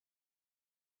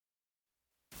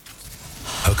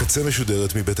הקצה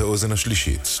משודרת מבית האוזן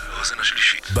השלישית.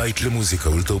 בית למוזיקה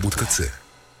ולתרבות קצה.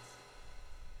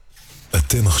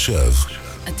 אתם עכשיו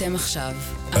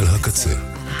על הקצה.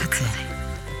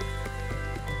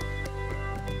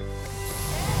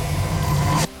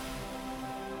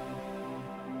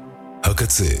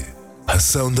 הקצה,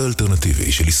 הסאונד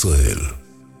האלטרנטיבי של ישראל.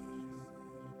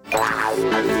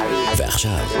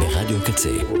 ועכשיו ברדיו קצה.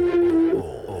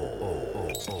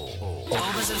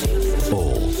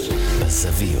 אור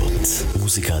בזוויות,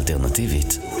 מוזיקה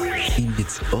אלטרנטיבית עם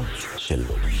ביצועות של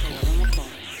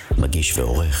מגיש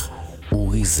ועורך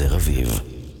אורי זר אביב.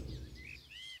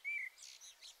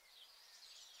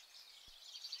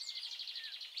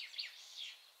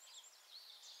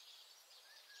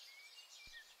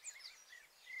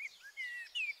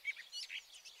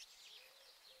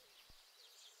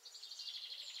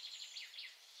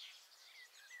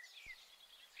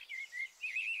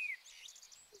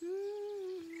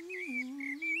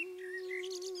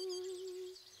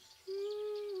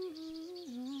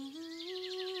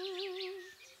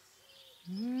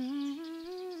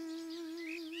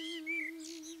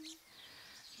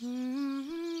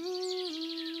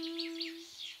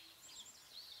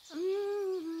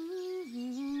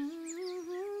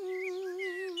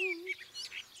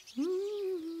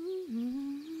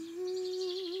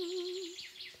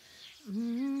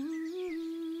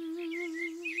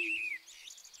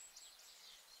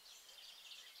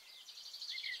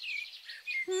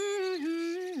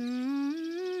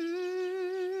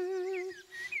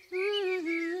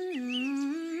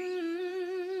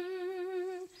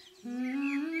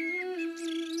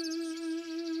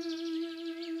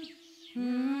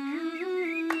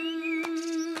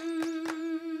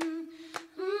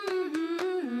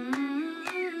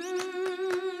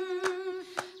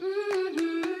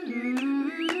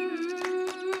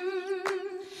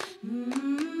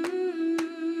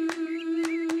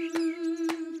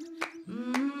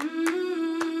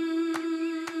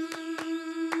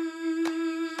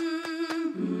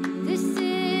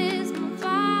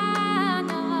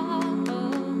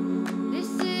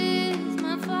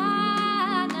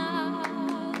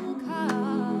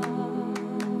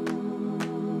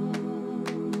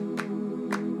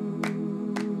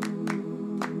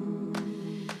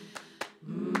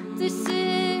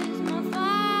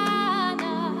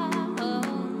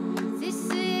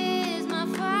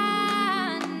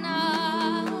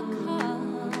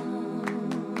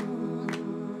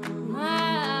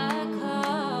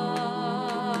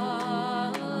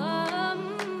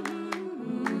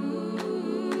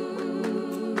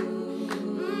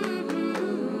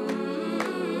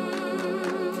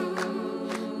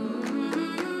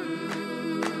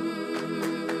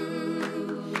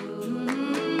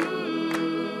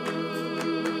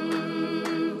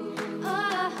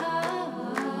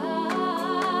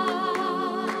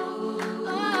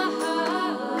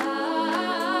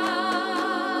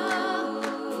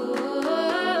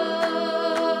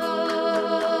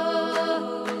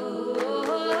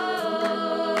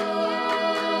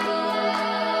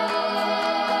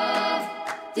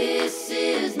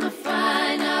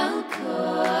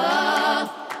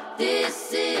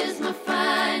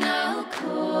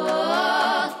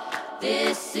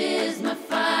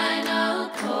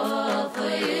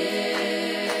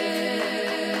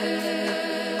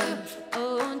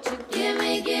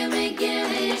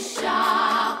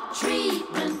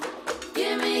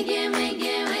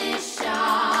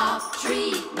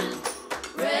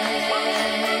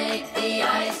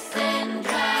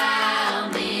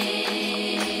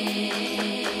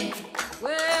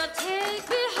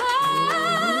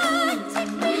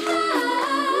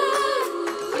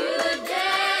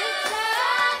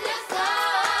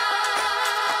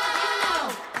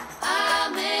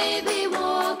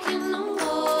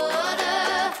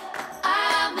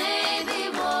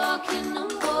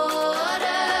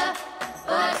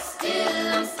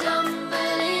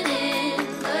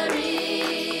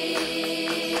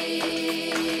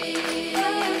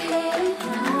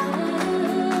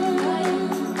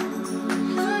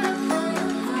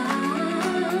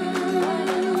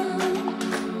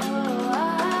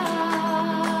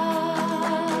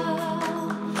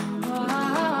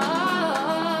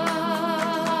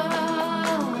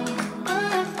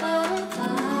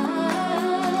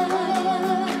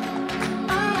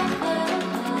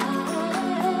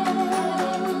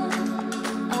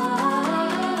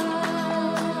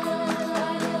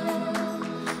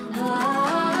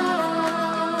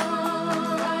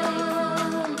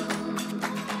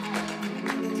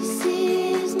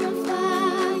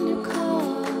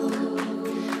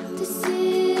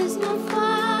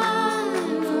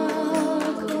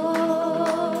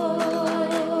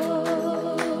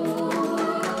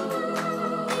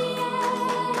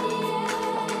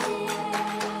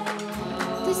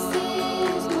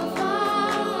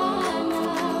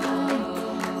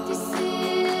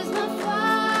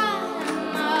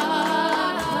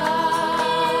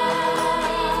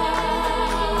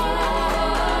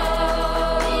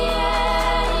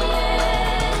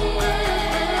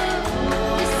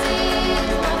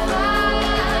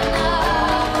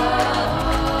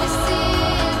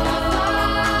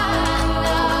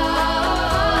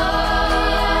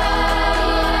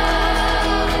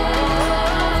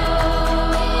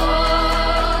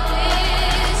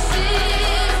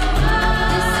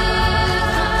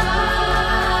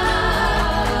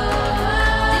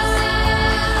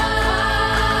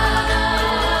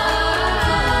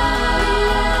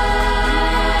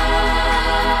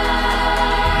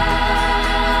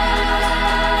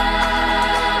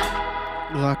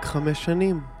 5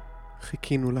 שנים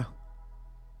חיכינו לה.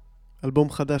 אלבום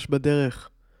חדש בדרך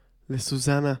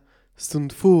לסוזנה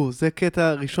סונדפור, זה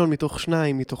קטע ראשון מתוך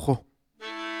 2 מתוכו.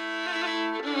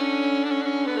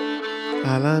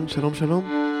 אהלן, שלום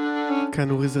שלום, כאן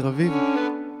אורי זר אביב.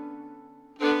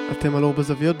 אתם על אור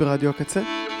בזוויות ברדיו הקצה.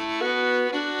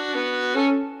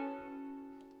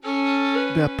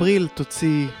 באפריל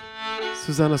תוציא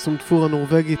סוזנה סונדפור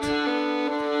הנורווגית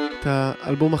את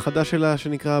האלבום החדש שלה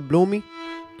שנקרא Blow Me,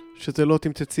 שזה לא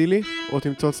תמצצי לי או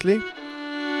תמצוץ לי,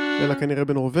 אלא כנראה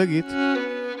בנורווגית,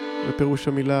 בפירוש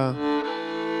המילה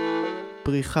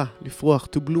פריחה, לפרוח,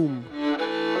 to bloom.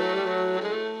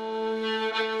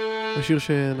 השיר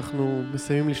שאנחנו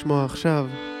מסיימים לשמוע עכשיו,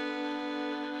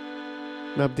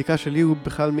 מהבדיקה שלי הוא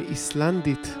בכלל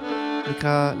מאיסלנדית,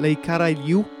 נקרא לייקרה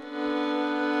אליו,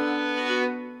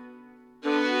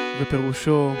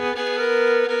 ופירושו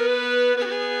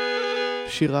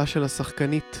שירה של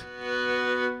השחקנית,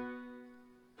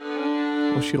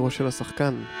 או שירו של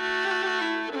השחקן.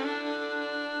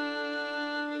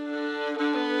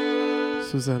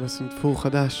 סוזנה סונדפור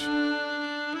חדש.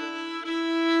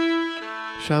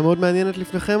 שעה מאוד מעניינת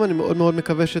לפניכם, אני מאוד מאוד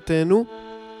מקווה שתהנו.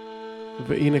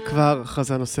 והנה כבר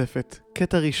הכרזה נוספת.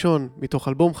 קטע ראשון מתוך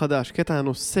אלבום חדש, קטע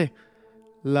הנושא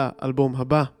לאלבום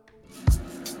הבא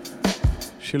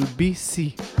של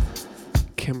BC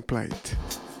Camplight.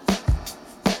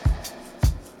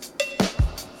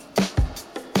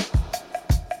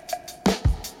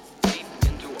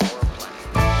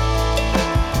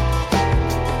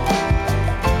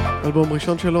 אלבום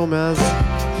ראשון שלו מאז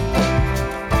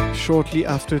Shortly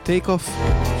After Takeoff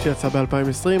שיצא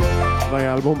ב-2020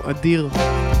 והיה אלבום אדיר.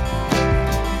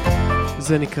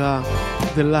 זה נקרא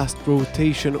The Last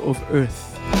Rotation of Earth.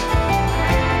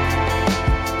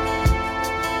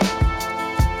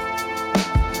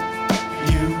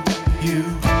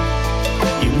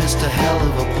 You missed a hell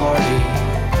of a party.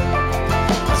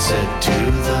 I said to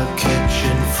the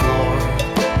kitchen floor,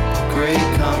 great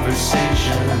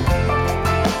conversation.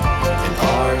 And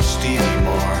our Stevie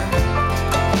Moore,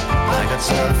 I got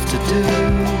stuff to do,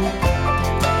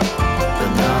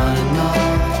 but not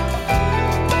enough.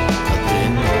 I've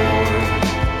been bored.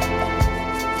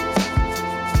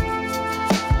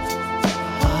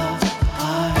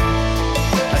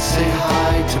 I say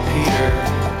hi to Peter,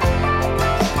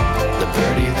 the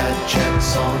birdie that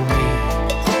checks on me.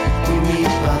 We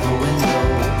meet by the window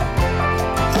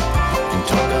and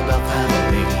talk about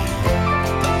family.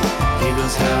 He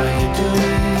goes, how you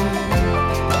doing?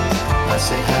 I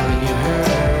say, haven't you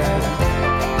heard?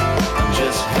 I'm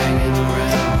just hanging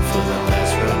around for the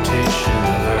last rotation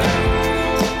of Earth.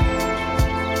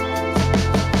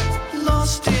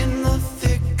 Lost in the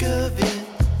thick of it,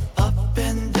 up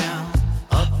and down,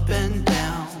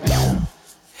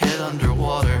 head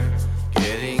underwater,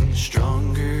 getting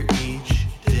stronger each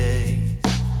day.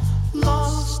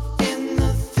 Lost in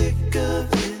the thick of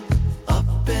it,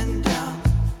 up and down,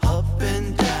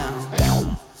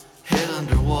 head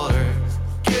underwater,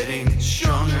 getting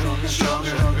stronger, stronger,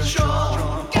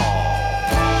 stronger.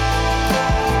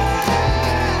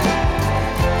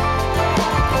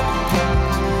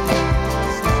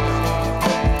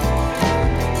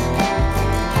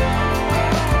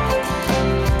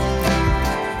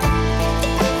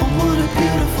 What a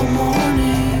beautiful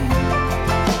morning,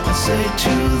 I say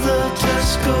to the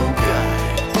Tesco guy.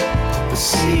 I've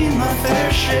seen my fair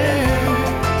share,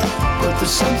 but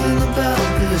there's something about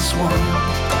this one.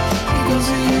 He goes,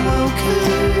 are you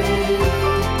okay?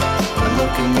 I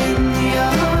look him in the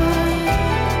eye,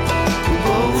 we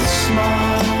both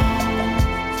smile.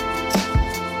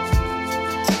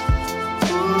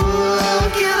 Ooh,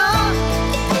 get up,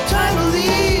 time to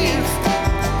leave.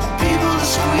 People to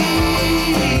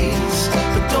squeeze,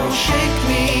 but don't shake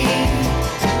me.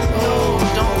 Oh,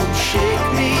 don't shake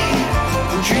me.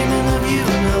 I'm dreaming of you,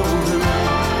 know that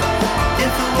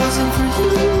if it wasn't for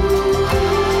you,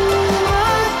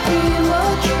 I'd be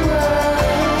much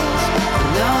worse. But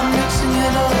now I'm mixing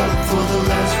it up for the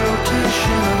last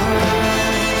rotation of Earth.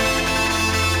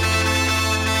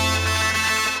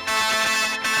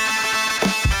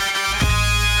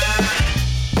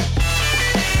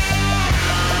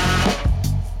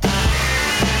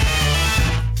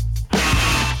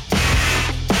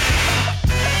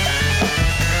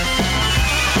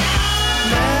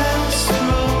 Last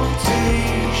rotation.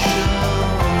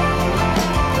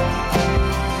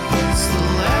 It's the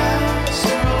last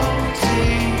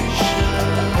rotation.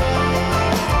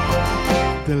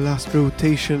 The Last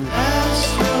Rotation Last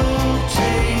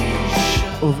rotation.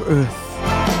 of Earth.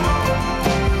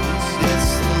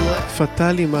 It's the last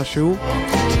פטלי משהו,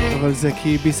 אבל זה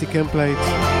כי BC Camplight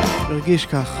הרגיש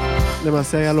כך.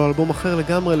 למעשה היה לו אלבום אחר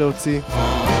לגמרי להוציא.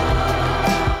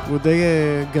 הוא די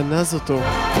גנז אותו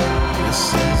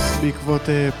בעקבות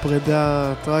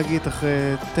פרידה טרגית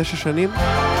אחרי 9 שנים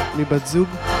מבת זוג.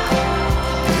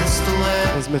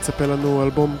 אז מצפה לנו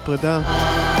אלבום פרידה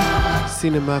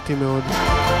סינמטי מאוד.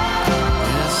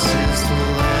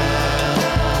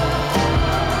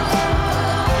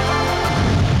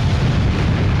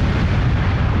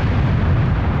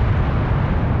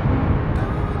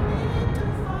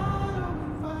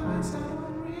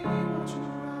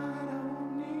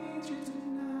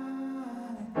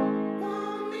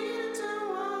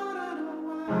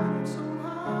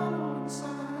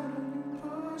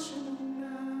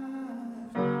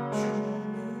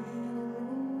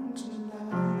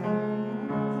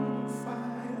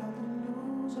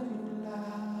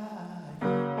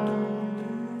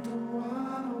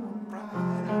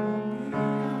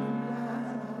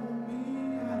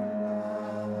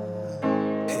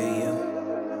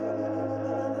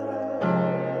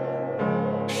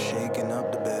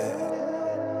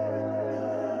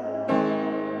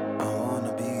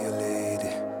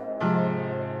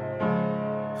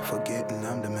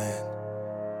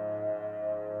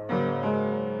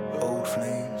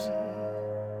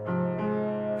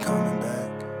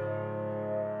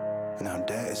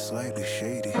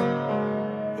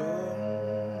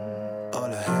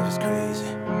 All I have is crazy.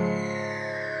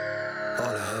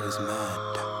 All I have is mad.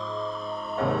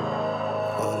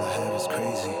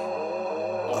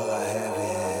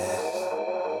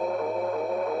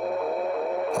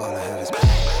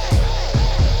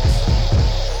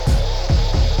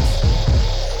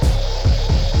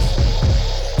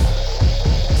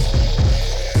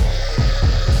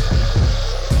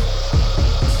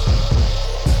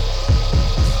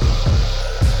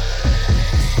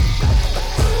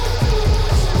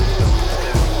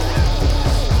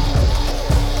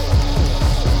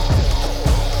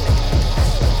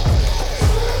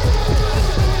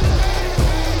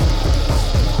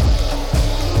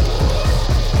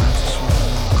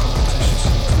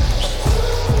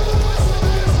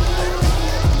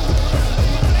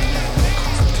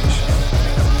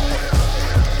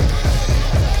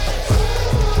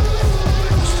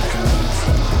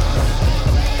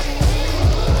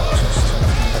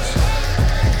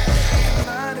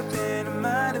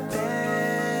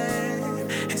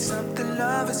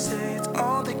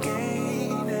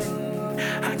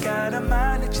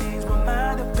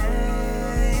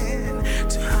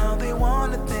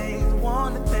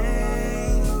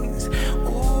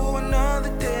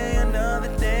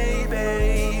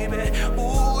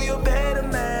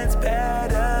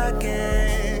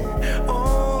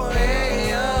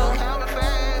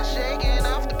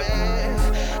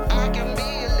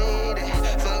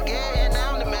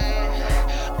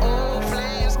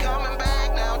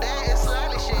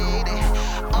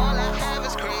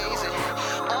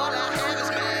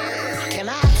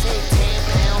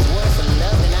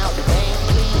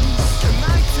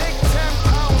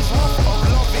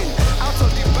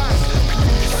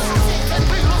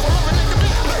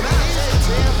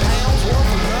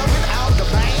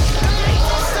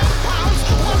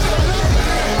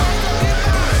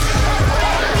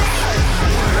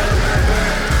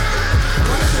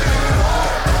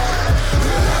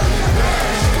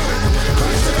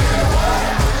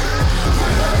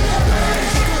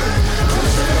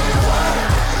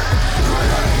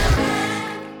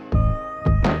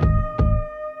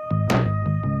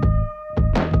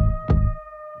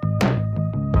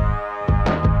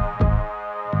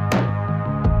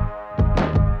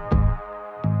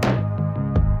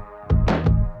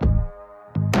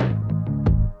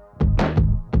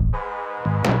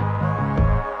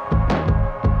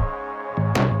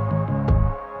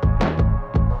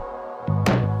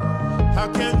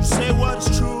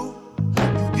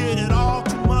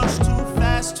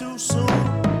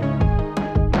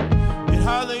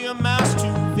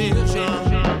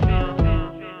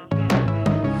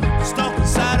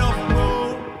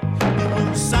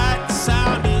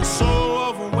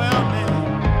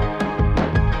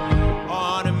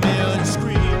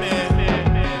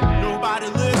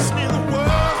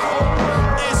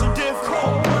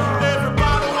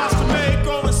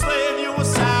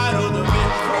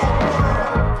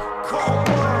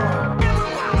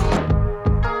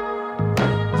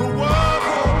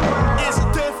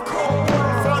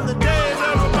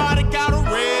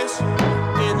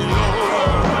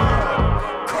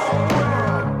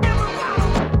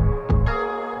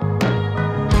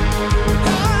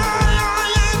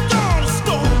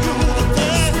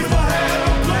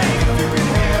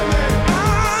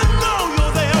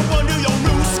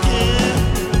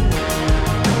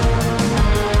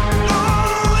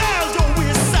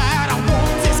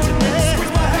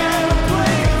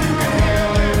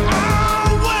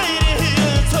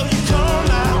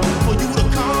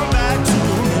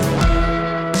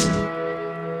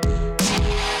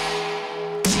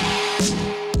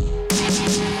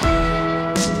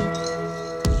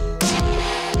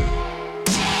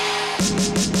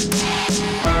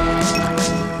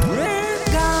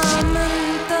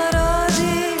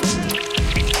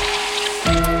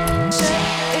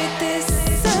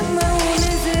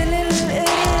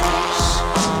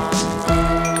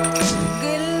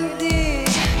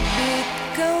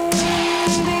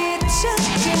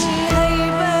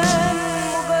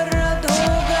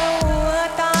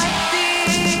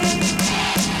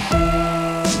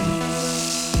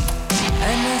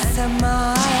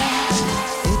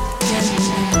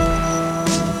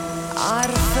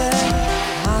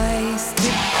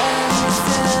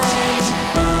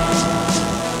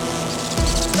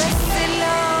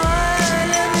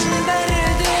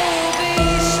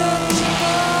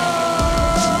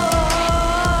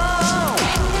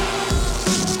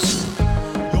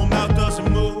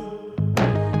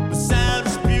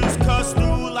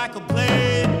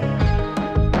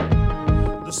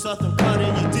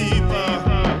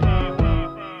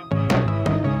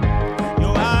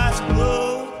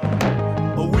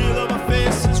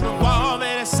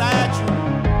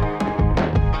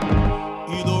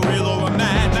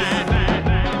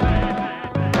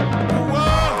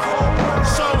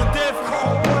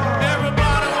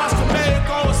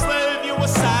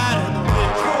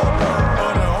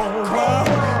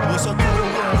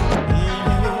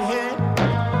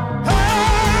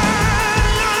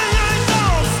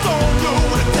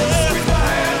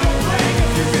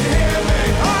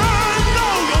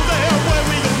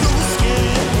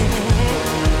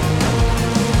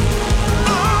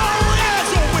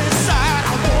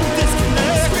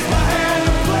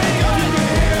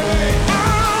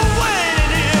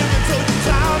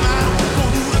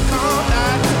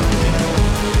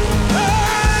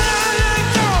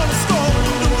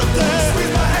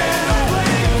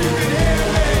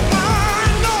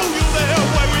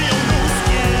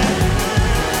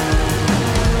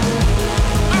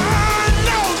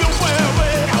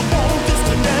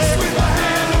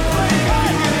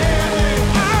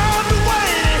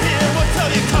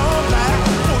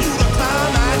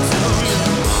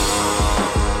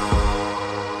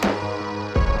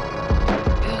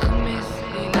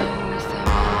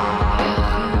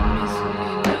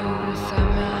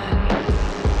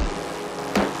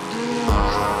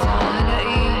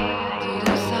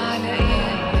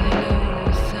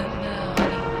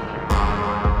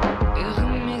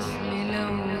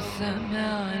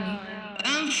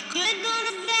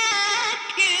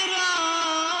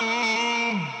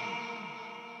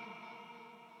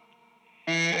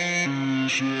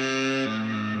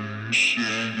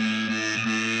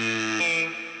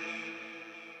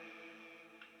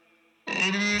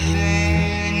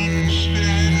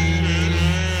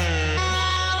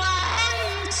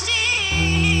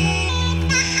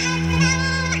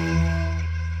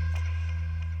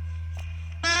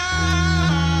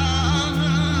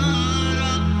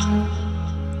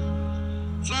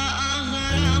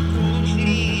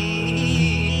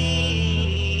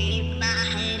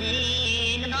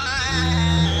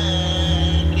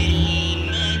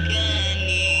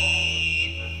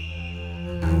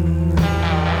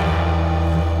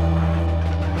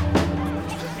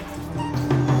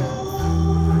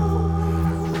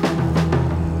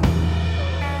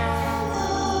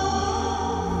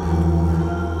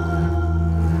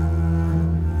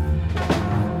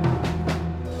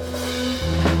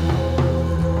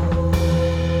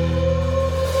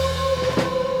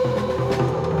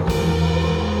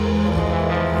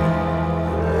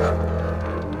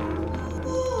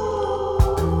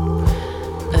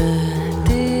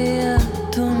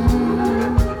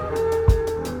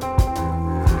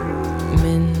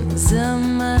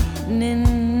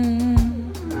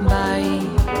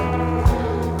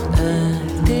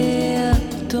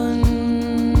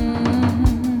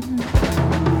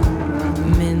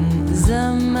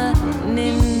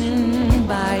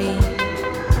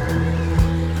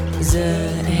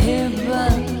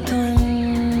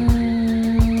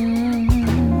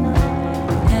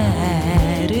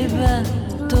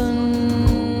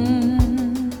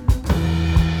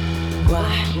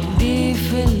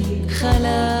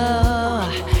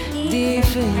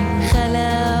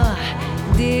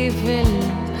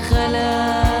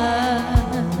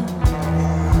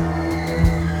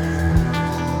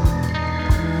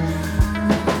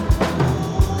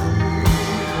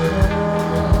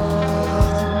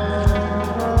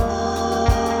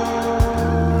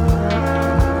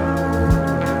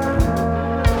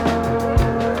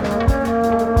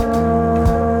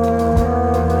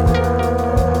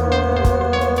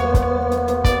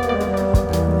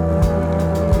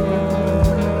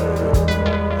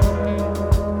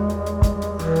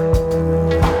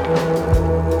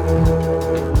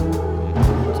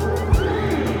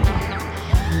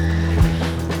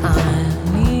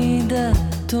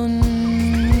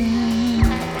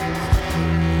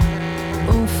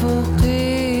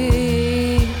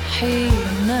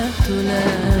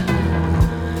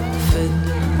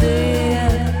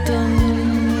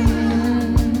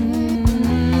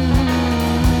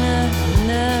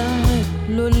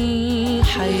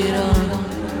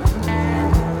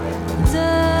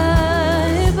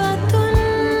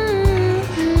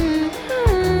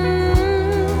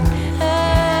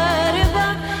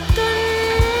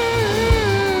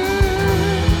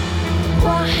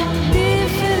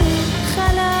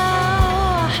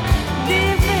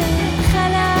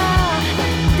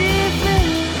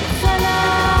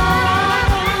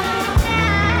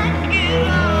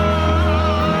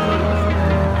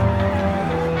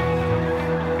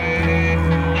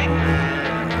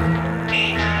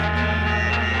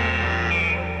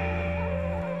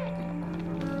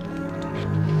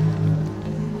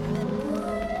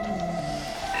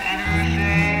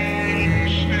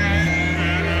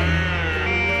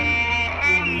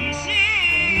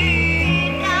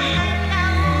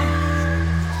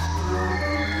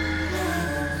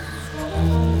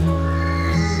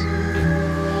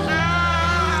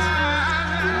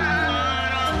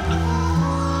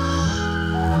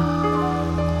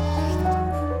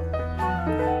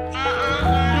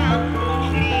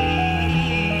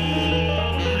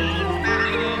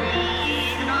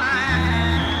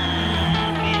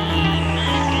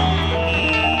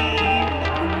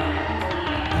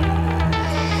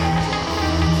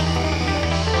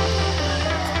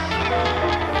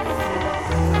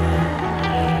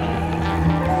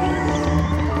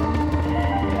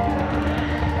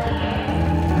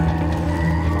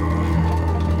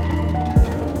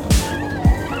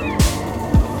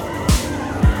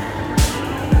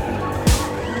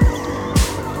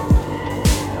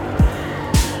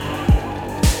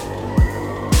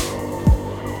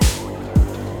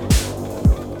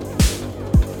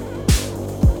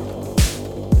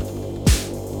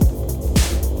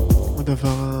 הדבר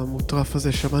המוטרף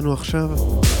הזה שמענו עכשיו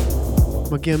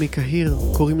מגיע מקהיר,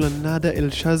 קוראים לה נאדה אל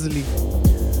שזלי,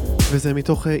 וזה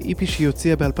מתוך איפי שהיא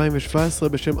הוציאה ב-2017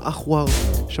 בשם אחוואר.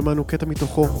 שמענו קטע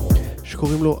מתוכו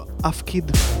שקוראים לו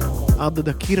אפקיד עדה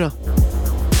דקירה,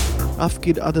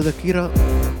 אפקיד עדה דקירה,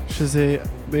 שזה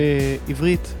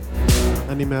בעברית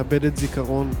אני מאבדת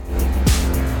זיכרון.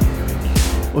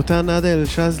 אותה נאדה אל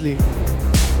שזלי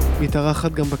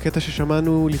מתארחת גם בקטע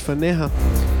ששמענו לפניה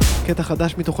קטע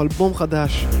חדש מתוך אלבום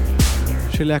חדש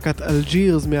של להקת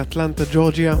אלג'ירס מאטלנטה,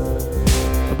 ג'ורג'יה.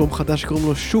 אלבום חדש שקוראים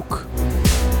לו שוק.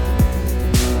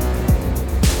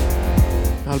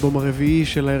 האלבום הרביעי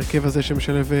של ההרכב הזה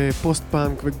שמשלב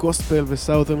פוסט-פאנק וגוספל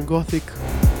וסאות'רן גות'יק,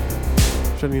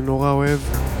 שאני נורא אוהב.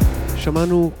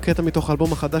 שמענו קטע מתוך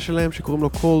האלבום החדש שלהם שקוראים לו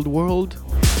Cold World.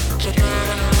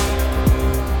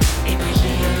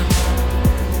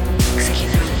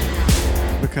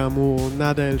 וכאמור,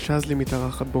 נאדה אל שזלי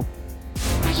מתארחת בו.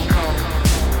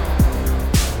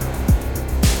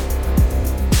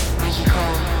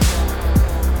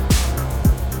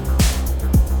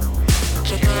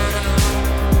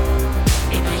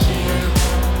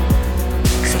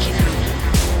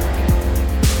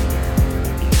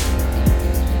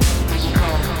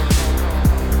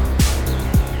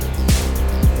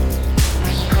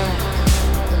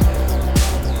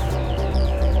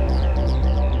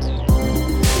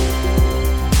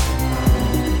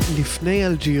 לפני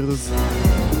אלג'ירס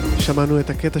שמענו את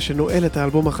הקטע שנועל את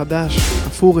האלבום החדש,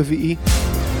 אפור רביעי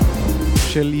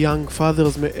של Young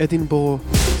Fathers מאדינבורו,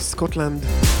 סקוטלנד.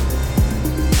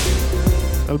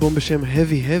 אלבום בשם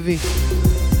Heavy Heavy,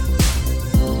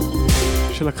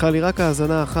 שלקחה לי רק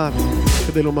האזנה אחת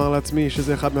כדי לומר לעצמי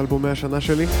שזה אחד מאלבומי השנה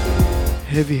שלי.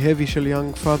 Heavy Heavy של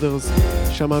Young Fathers,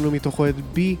 שמענו מתוכו את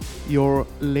Be Your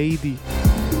Lady.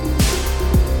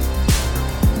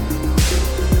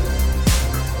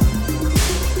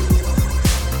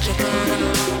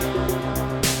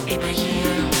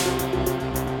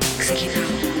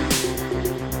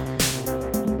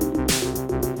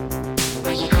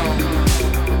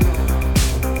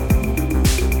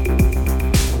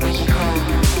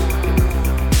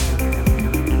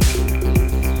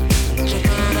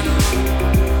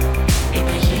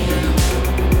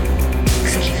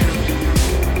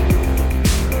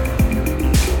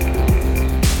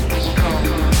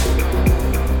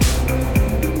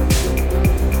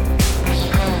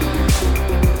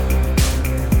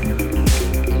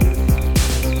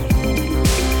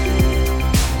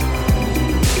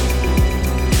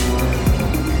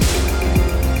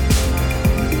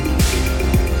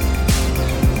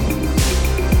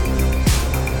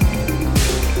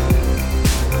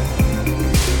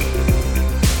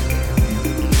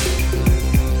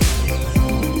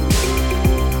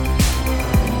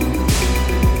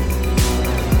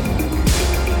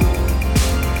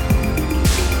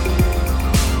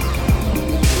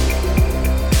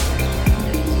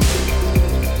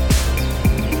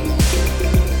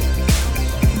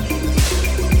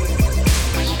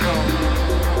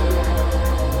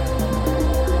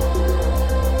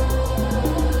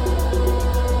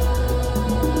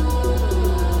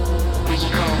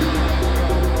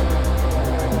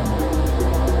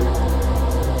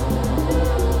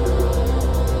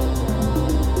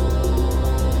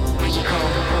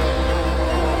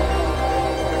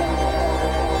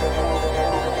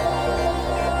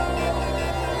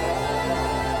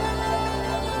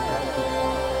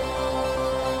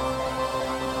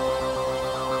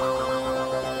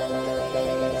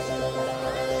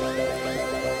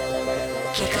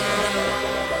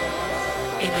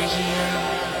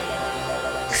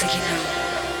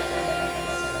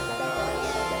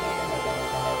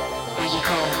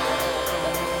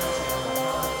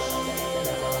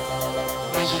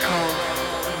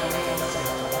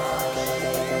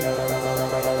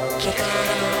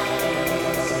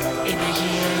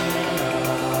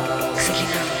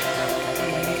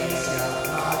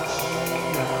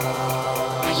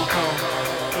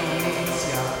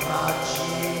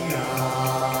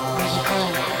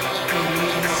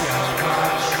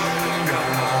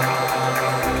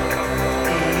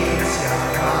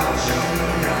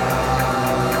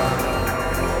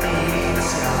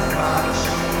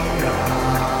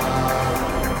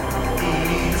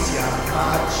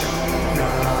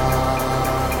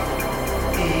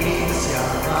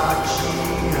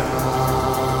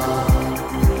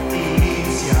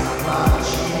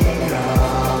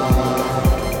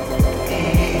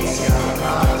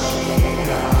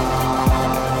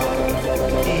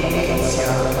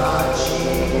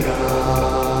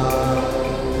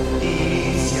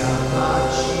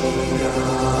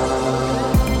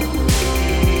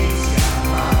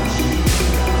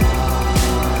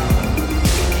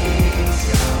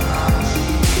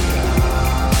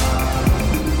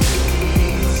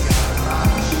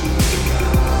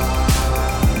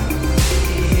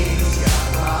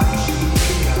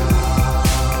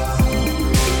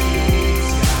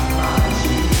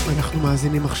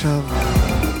 מאזינים עכשיו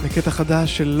לקטע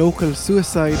חדש של Local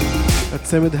Suicide,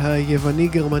 הצמד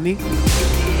היווני-גרמני,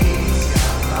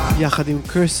 יחד עם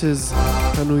Curses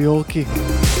הניו יורקי.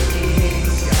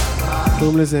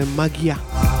 קוראים לזה מגיה.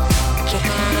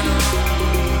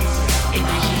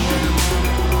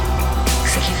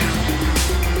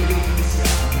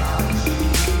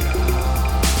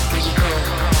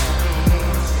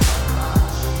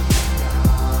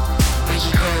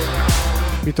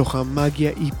 מתוך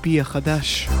המגיה EP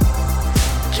החדש,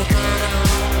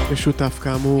 משותף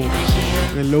כאמור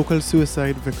ל-Local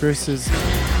Suicide ו-Curses.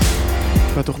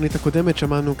 בתוכנית הקודמת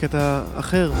שמענו קטע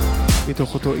אחר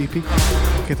מתוך אותו EP,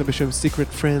 קטע בשם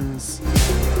Secret Friends.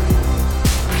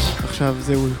 עכשיו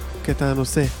זהו קטע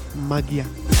הנושא, מגיה.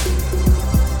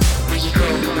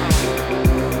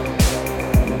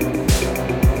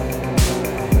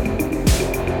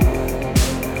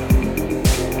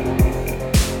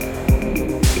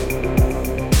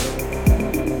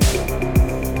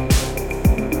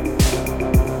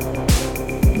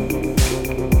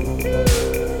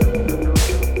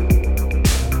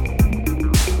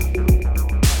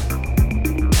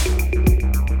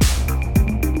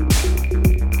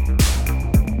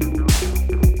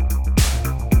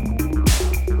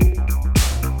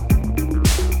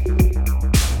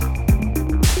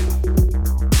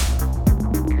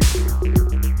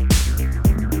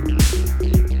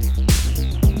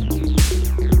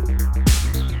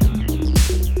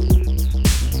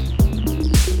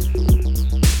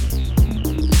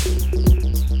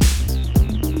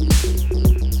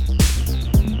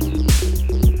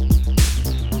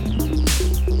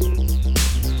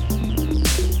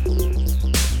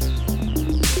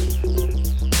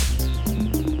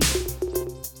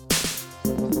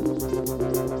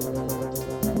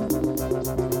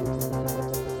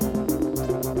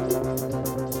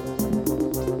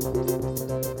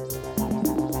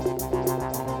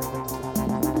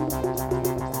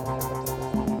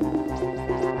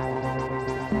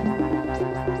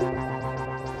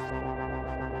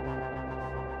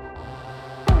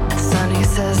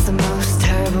 Says the most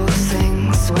terrible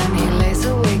things when he lays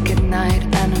awake at night,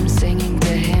 and I'm singing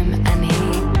to him and he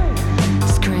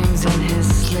screams in his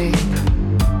sleep.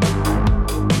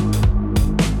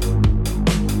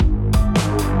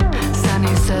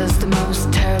 Sunny says the most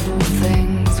terrible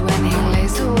things when he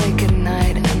lays awake at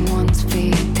night and wants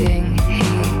feeding, he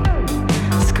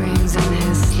screams in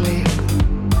his sleep.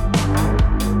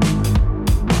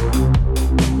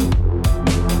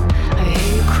 I hear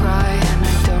you cry and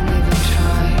I don't even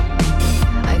try.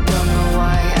 I don't know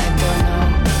why, I don't know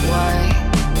why.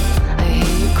 I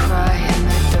hear you cry and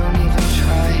I don't even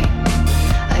try.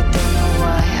 I don't know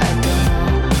why, I don't know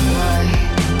why.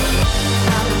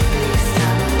 I'm a beast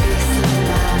of a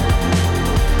man. I'm a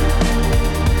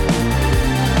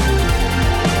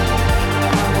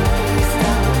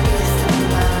beast of a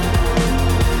man.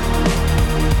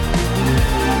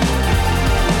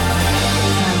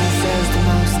 Sunny says the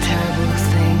most terrible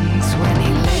things when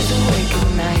he lays awake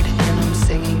at night, and I'm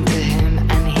singing to him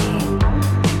and he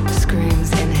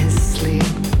screams in his sleep.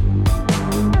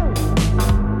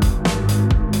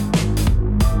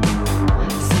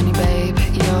 Sunny babe,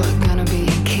 you're gonna be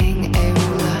king, a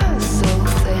ruler so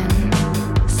thin,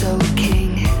 so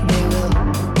king, they will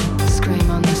scream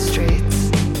on the streets.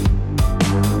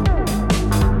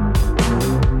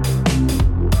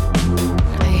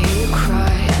 I hear you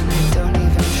cry and I don't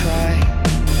even try.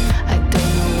 I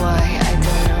don't know why, I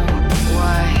don't know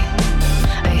why.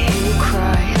 I hear you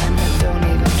cry and I don't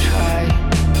even try.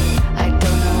 I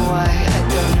don't know why, I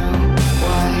don't know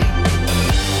why.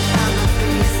 I'm a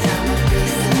beast of a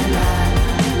man.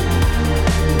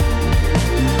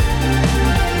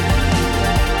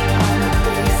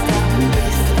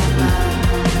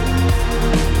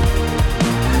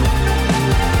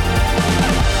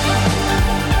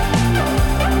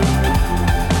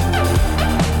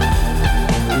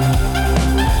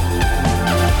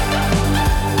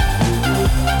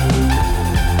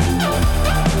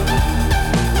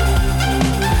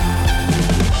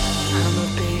 I'm a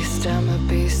beast of a man. I'm a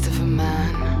beast of a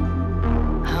man.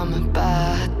 I'm a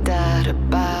bad dad, a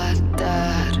bad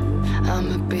dad. I'm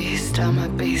a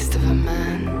beast of a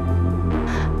man.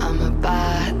 I'm a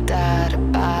bad dad, a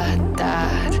bad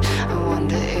dad. I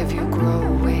wonder if you grow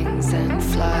wings and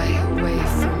fly away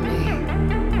from me.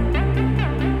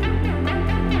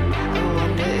 I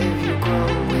wonder if you grow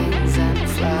wings and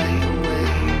fly away.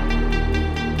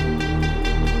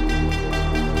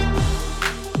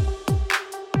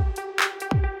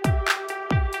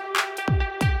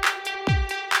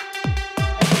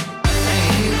 I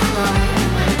hear you cry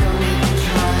and I don't even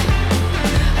try.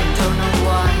 I don't know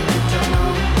why.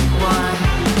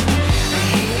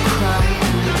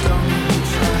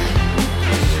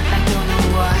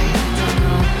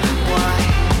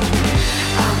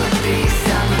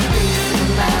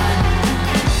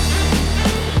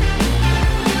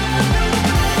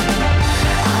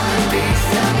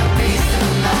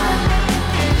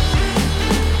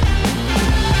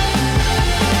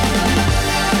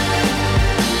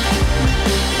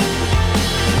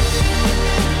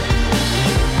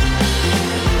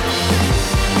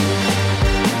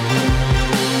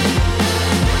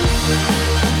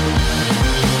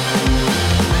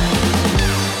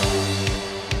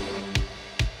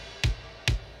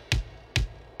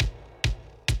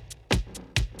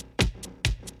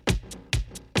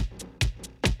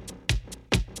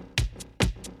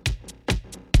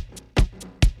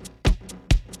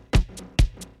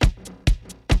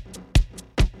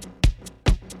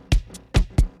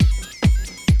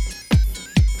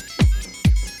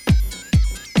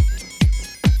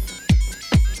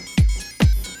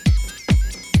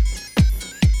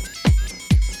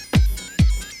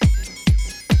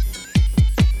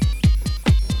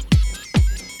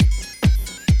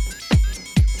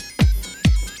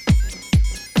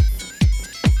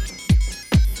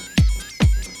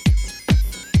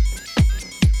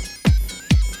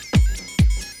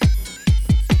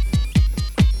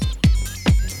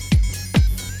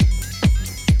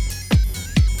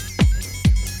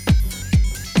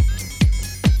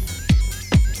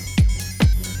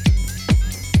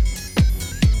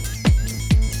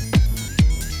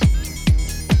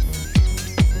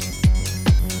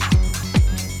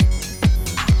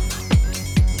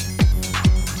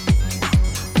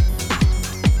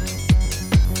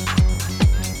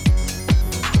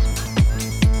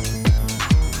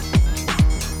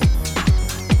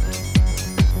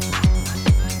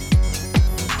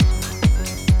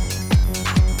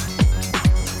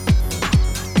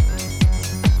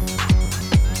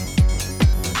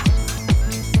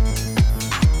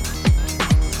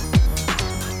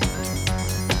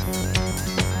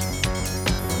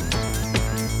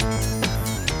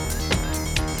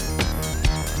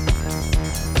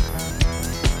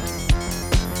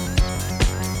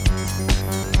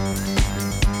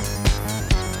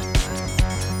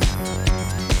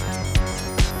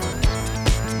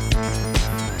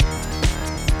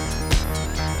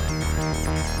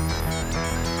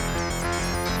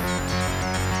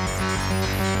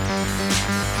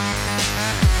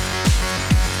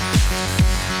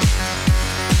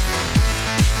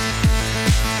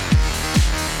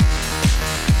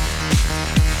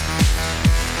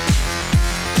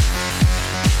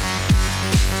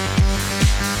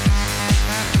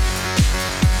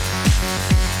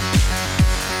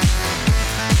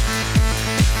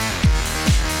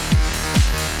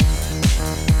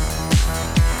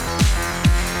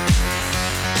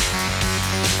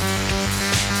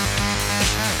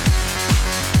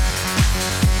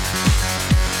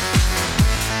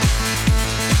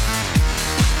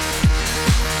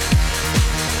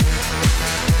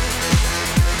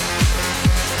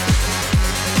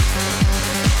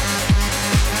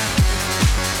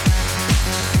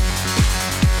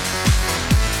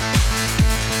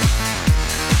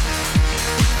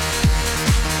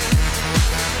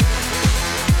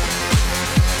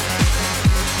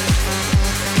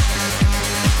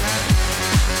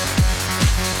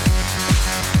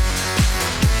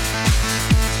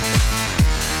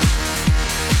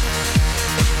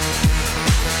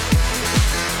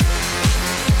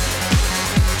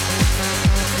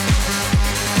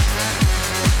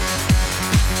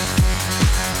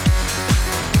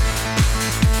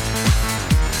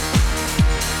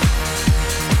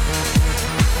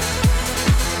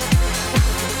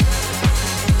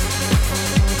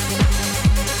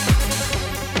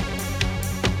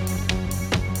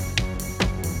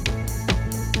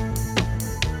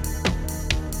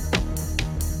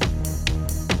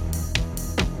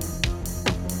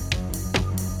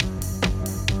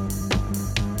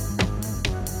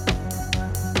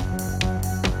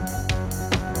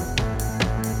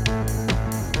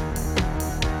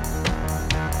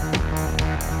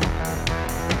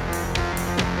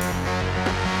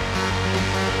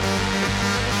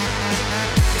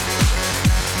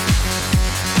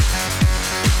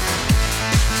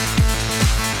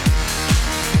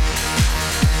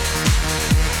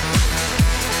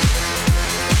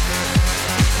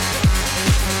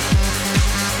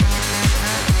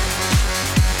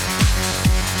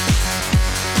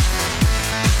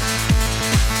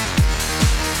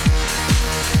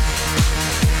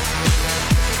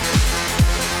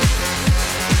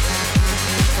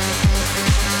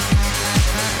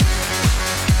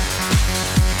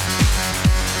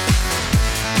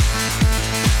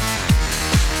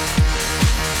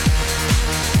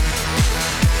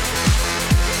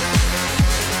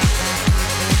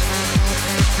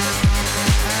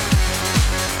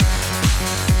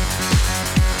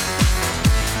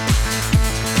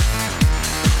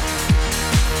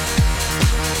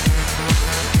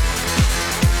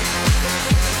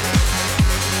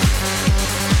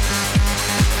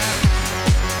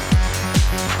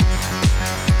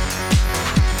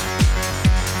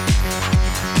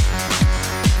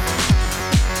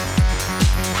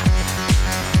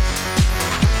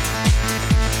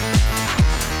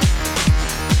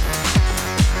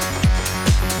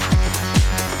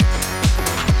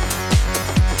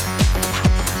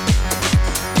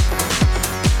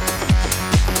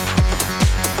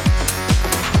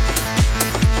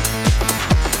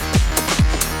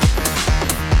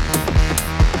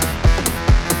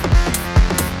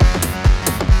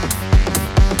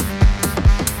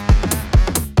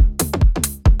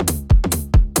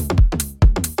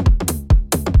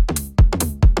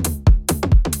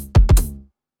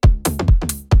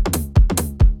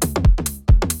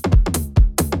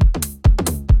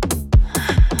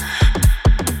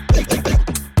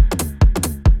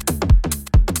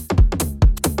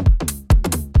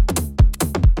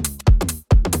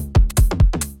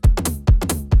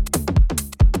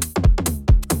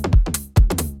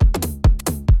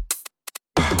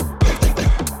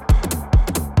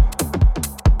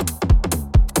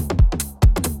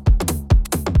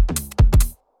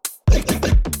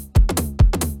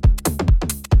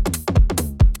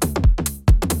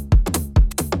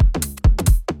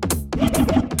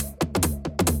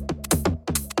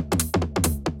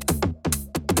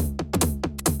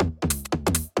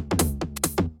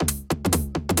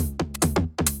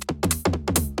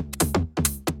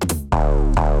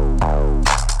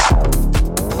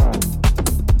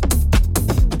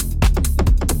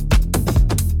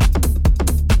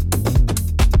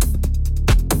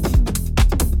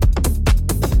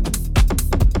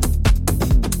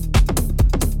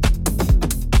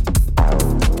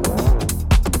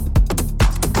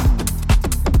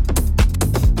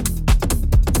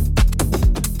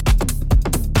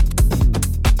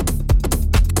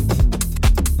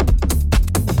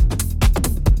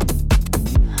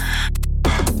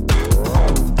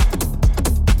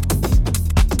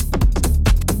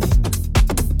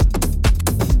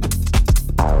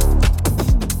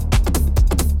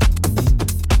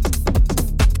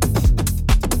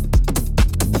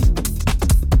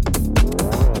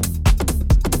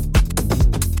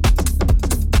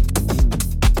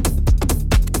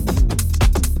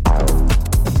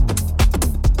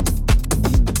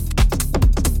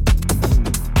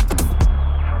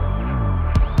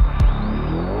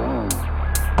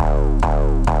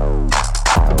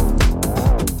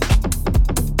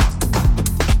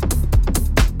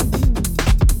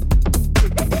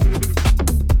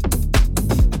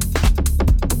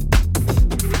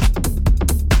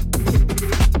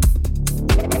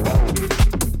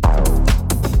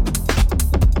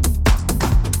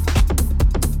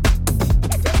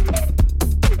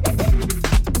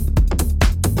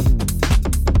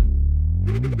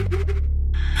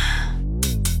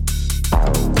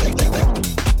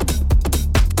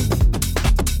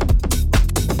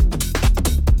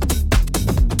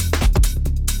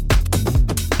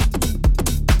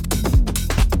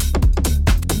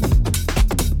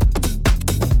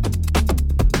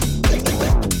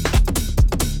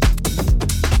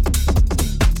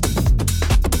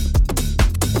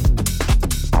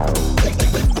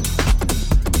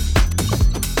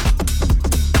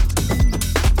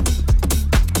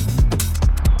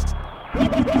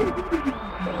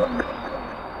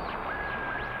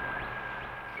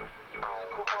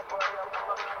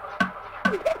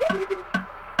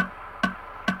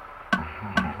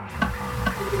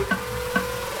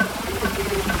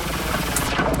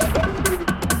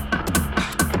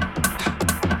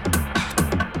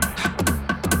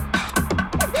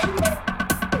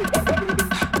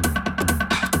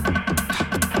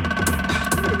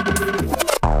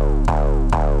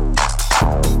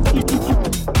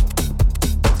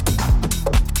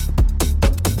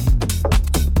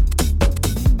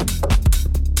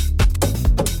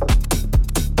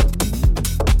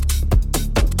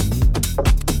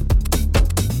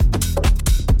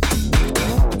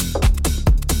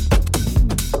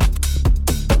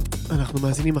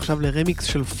 מאזינים עכשיו לרמיקס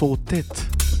של פורטט,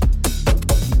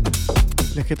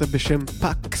 לקטע בשם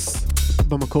פאקס,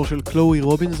 במקור של קלואי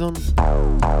רובינזון,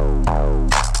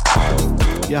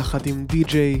 יחד עם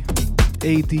די-ג'יי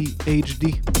ADHD.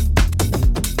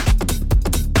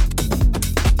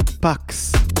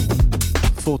 פאקס,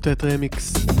 פורטט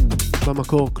רמיקס,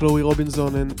 במקור קלואי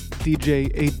רובינזון די-ג'יי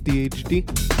ADHD.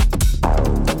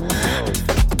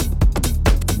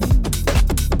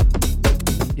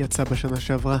 יצא בשנה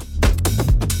שעברה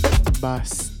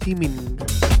בסטימינג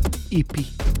EP.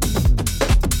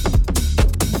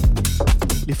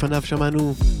 לפניו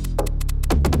שמענו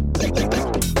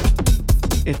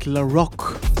את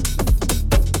לרוק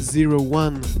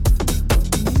 01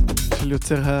 של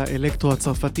יוצר האלקטרו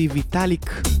הצרפתי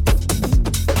ויטליק.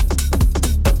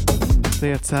 זה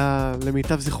יצא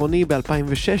למיטב זיכרוני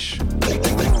ב-2006.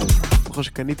 זוכר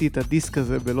שקניתי את הדיסק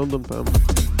הזה בלונדון פעם.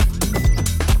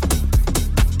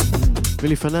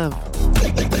 ולפניו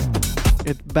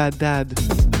את Bad Dad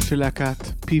של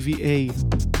להקת PVA.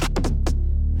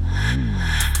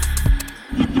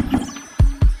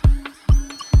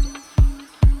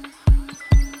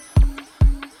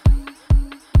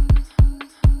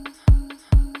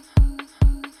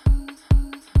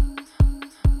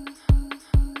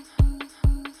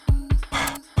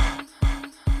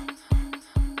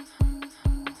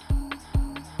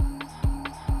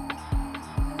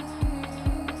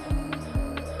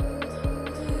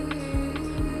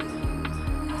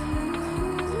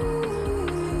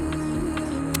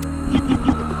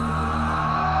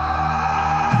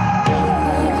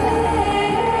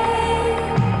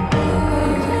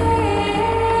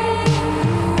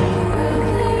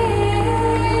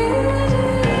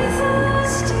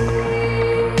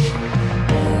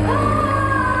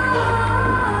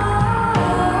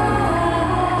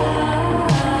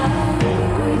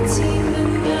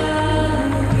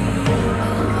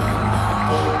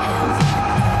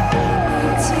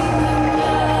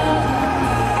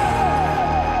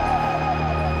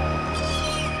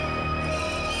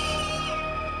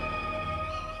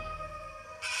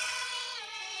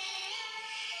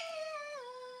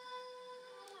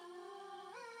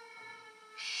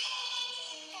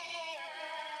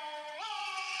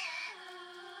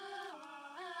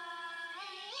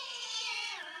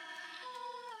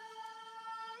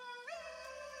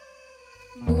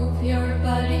 Move your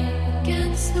body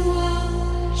against the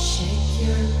wall. Shake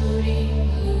your booty,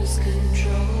 lose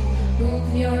control. Move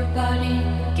your body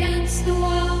against the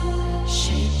wall.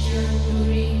 Shake your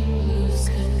booty, lose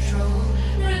control.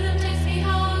 Rhythm takes me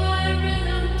high,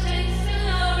 rhythm takes me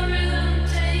low, rhythm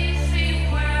takes me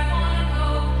where I wanna go.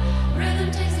 Rhythm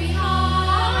takes me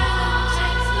high, rhythm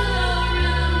takes me low,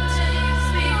 rhythm takes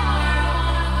me where I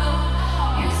wanna go.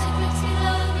 Music makes me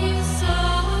love you so.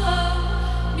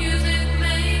 Music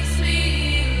makes me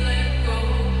let go.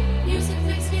 Music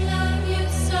makes me love you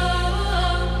so.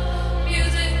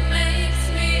 Music makes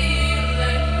me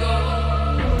let go.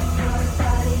 Move your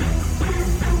body.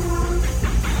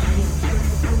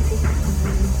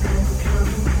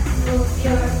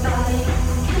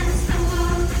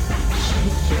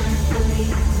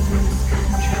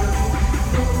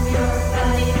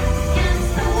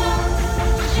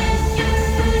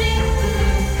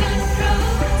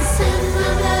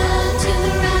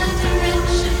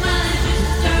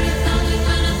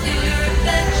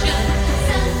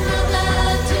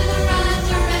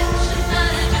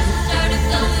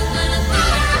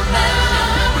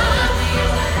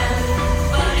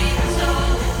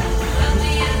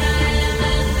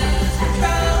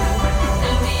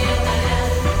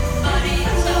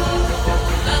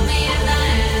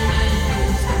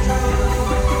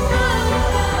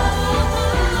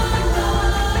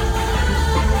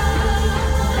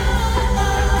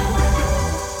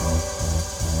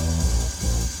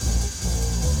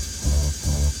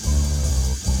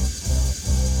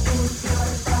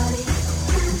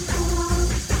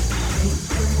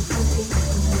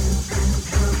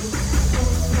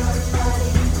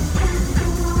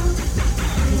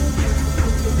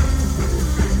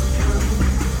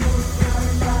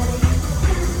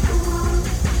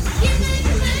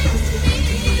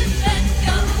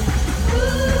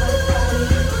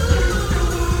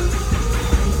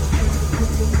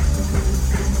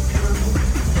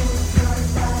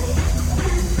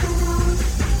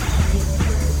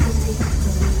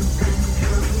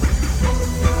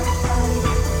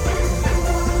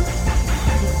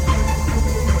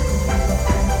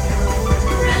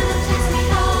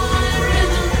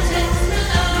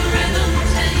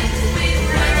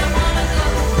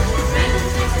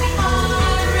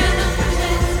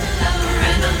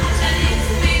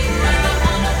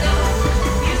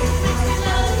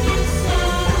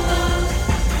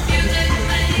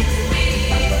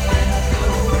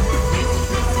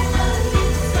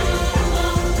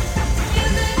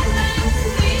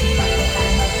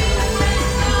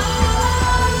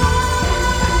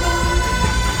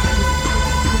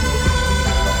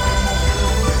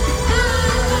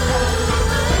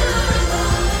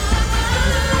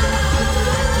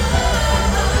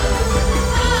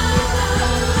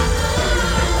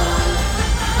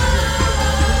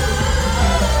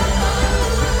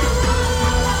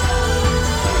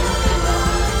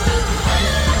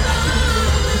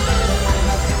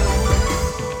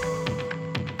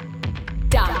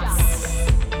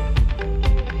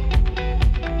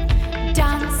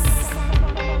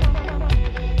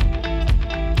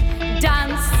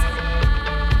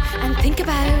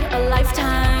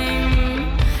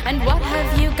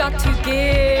 got to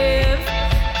give?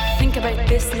 Think about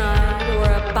this night or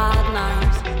a bad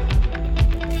night.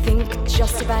 Think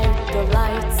just about the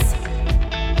lights.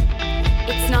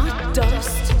 It's not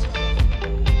dust.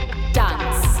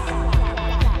 Dance.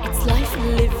 It's life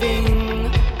living,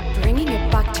 bringing it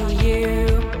back to you.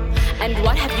 And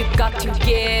what have you got to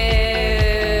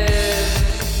give?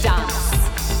 Dance.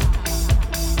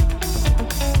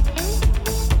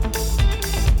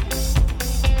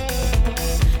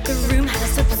 The room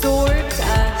has absorbed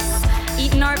us,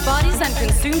 eaten our bodies and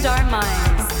consumed our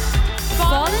minds.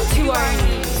 Fallen to our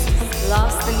knees,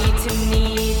 lost the need to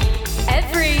need.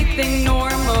 Everything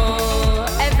normal,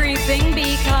 everything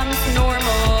becomes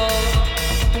normal.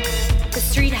 The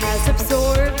street has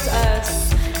absorbed us,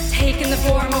 taken the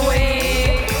form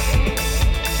away.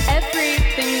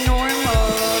 Everything normal,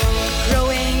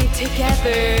 growing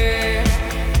together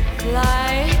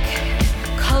like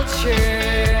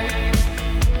culture,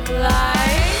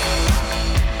 like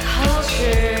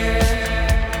culture.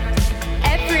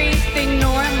 Everything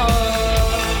normal.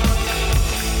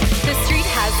 The street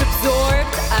has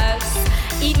absorbed us,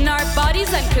 eaten our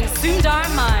bodies and consumed our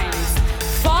minds.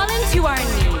 Fallen to our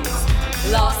knees,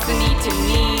 lost the need to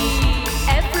need.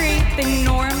 Everything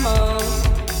normal,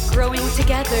 growing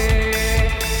together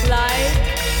like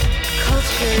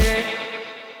culture.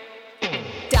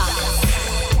 Dance.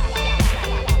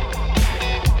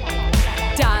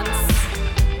 Dance.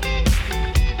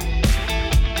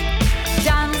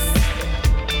 Dance.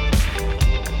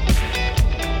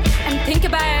 And think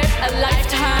about a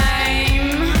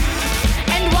lifetime.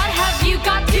 And what have you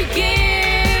got to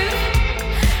give?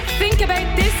 Think about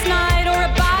this night or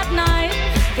a bad night.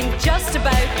 Think just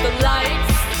about the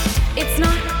lights. It's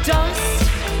not dust.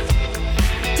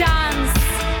 Dance.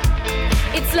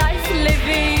 It's life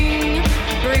living,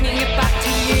 bringing it back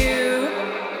to you.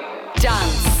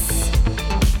 Dance.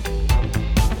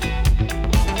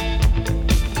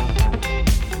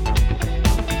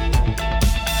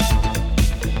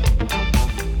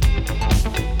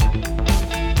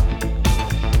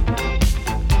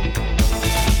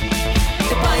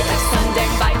 The bite of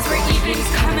sundown bites where evenings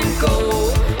come and go.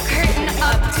 Curtain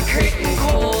up to curtain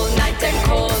call. Night down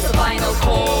calls the final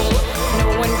call. No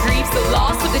one grieves the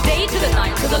loss of the day to the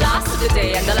night, to the last of the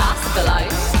day and the last of the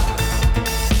light.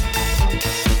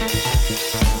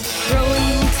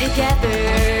 Growing together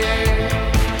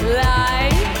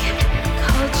like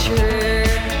culture,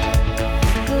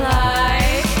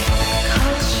 like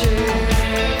culture.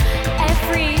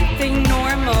 Everything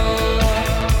normal.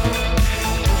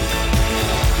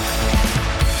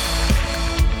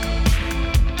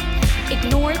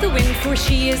 Ignore the wind for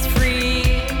she is free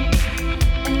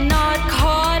and not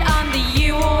caught on the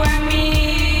you or me.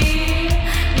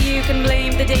 You can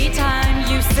blame the daytime,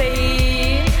 you say.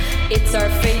 It's our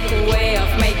faithful way of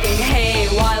making hay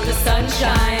while the sun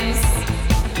shines.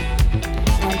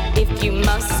 And if you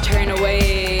must turn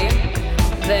away,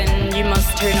 then you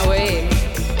must turn away.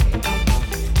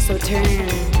 So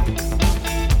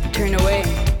turn away.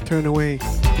 Turn away.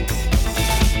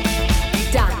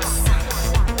 Dance.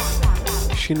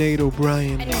 Sinead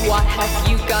O'Brien. And what have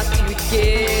you got to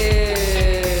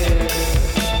give?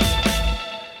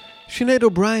 Sinead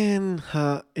O'Brien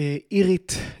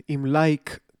האירית עם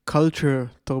לייק, קולצ'ר,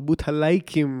 תרבות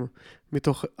הלייקים,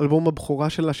 מתוך אלבום הבכורה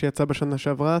שלה שיצא בשנה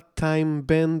שעברה, Time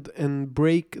Bend and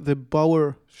Break the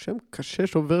Bower, שם קשה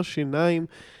שובר שיניים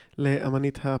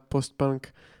לאמנית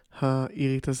הפוסט-פאנק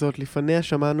האירית הזאת. לפניה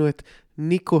שמענו את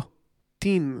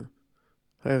ניקוטין,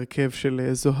 ההרכב של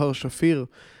זוהר שפיר,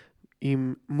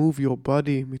 עם Move Your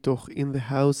Body מתוך In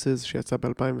the Houses שיצא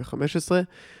ב-2015,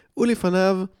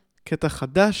 ולפניו קטע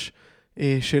חדש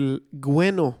של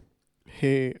גוונו,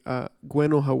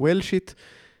 הגוונו הוולשית.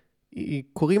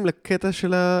 קוראים לקטע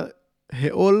שלה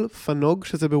העול פנוג,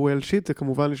 שזה בוולשית, זה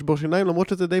כמובן לשבור שיניים, למרות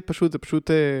שזה די פשוט, זה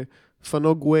פשוט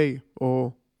פנוג ווי,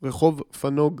 או רחוב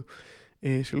פנוג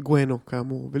של גוונו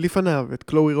כאמור. ולפניו את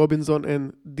קלואי רובינזון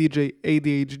and DJ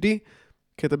ADHD,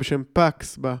 קטע בשם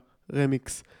פאקס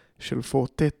ברמיקס של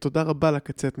פורטט. תודה רבה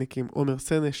לקצטניקים, עומר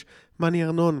סנש, מני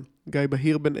ארנון, גיא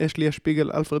בהיר, בן אשלי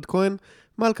השפיגל, אלפרד כהן,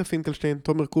 מלכה פינקלשטיין,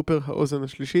 תומר קופר, האוזן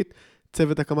השלישית,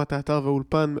 צוות הקמת האתר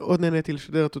והאולפן. מאוד נהניתי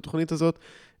לשדר את התוכנית הזאת,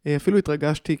 אפילו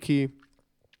התרגשתי כי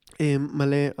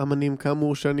מלא אמנים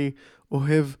כאמור שאני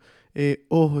אוהב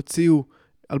או הוציאו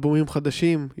אלבומים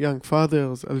חדשים, Young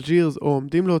Fathers, Algiers, או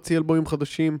עומדים להוציא אלבומים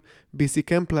חדשים, BC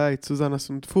קמפלייט, סוזנה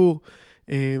סונדפור.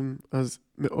 אז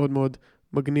מאוד מאוד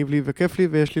מגניב לי וכיף לי,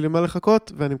 ויש לי למה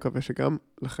לחכות, ואני מקווה שגם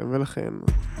לכם ולכן.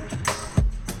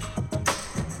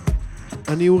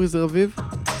 אני אורי זרביב,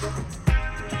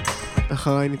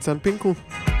 אחריי ניצן פינקו,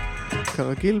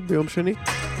 כרגיל ביום שני,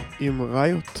 עם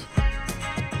ראיות.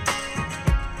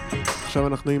 עכשיו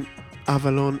אנחנו עם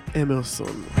אבלון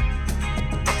אמרסון.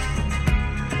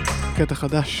 קטע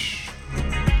חדש.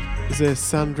 זה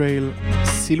סנדרייל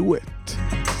סילואט.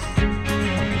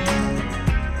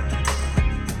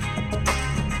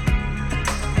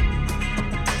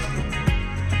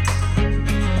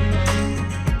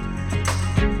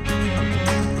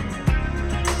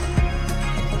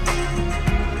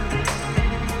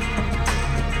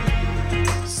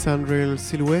 סנדרייל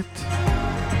סילואט.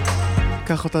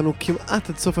 קח אותנו כמעט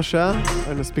עד סוף השעה.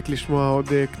 אני נספיק לשמוע עוד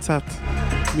קצת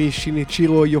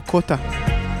משיניצ'ירו יוקוטה.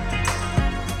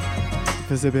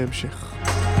 וזה בהמשך.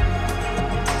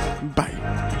 ביי.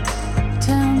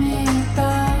 Tell me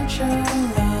about your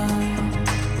life.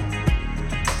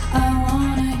 I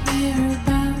wanna hear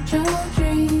about your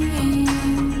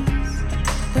dreams.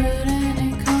 But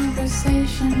any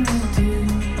conversation will do,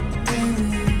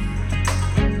 really.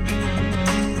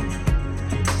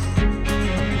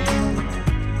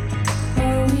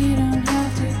 Or we don't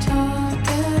have to talk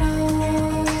at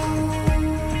all.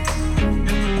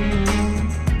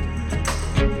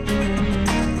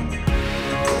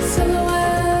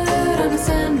 Silhouette on a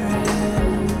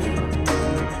sunrise,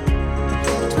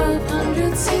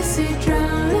 1200cc,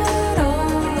 drown it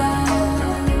all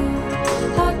out.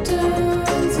 Hot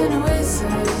dunes and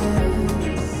oasis,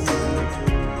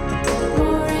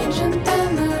 more ancient than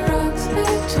the rocks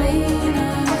between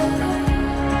us.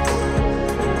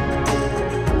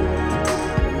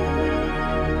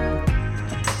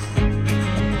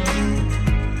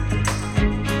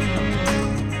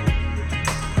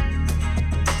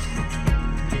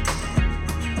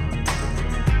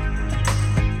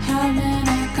 Haven't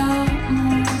I got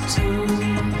more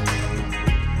time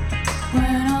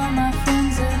when all my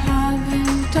friends are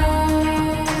having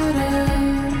daughters,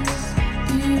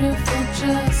 beautiful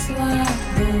just like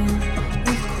them,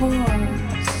 of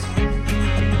course.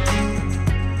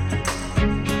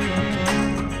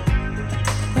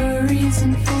 A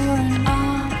reason for an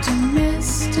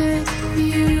optimistic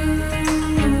view.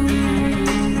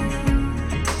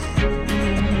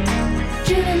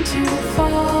 June into the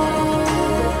fall,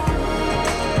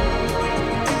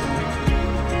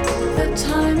 the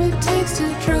time it takes to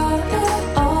draw it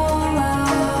all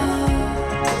out.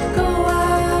 Go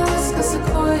ask a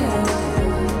sequoia,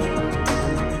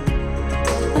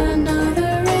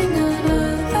 another ring,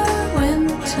 another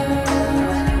winter.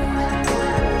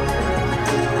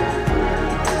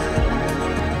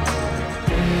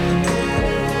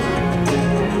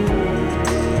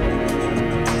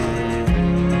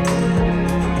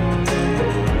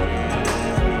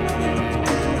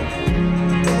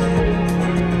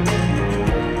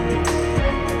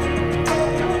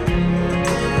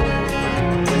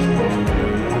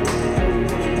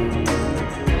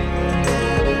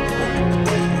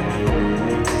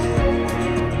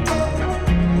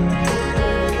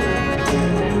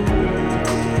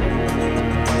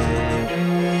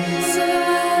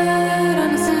 Silhouette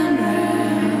on a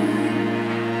sunrise,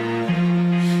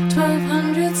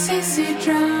 1200cc,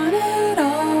 drown it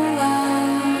all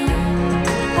out.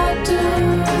 Hot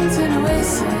dunes and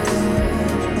oasis,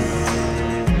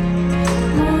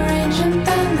 more ancient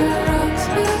than the rocks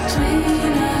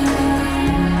between us.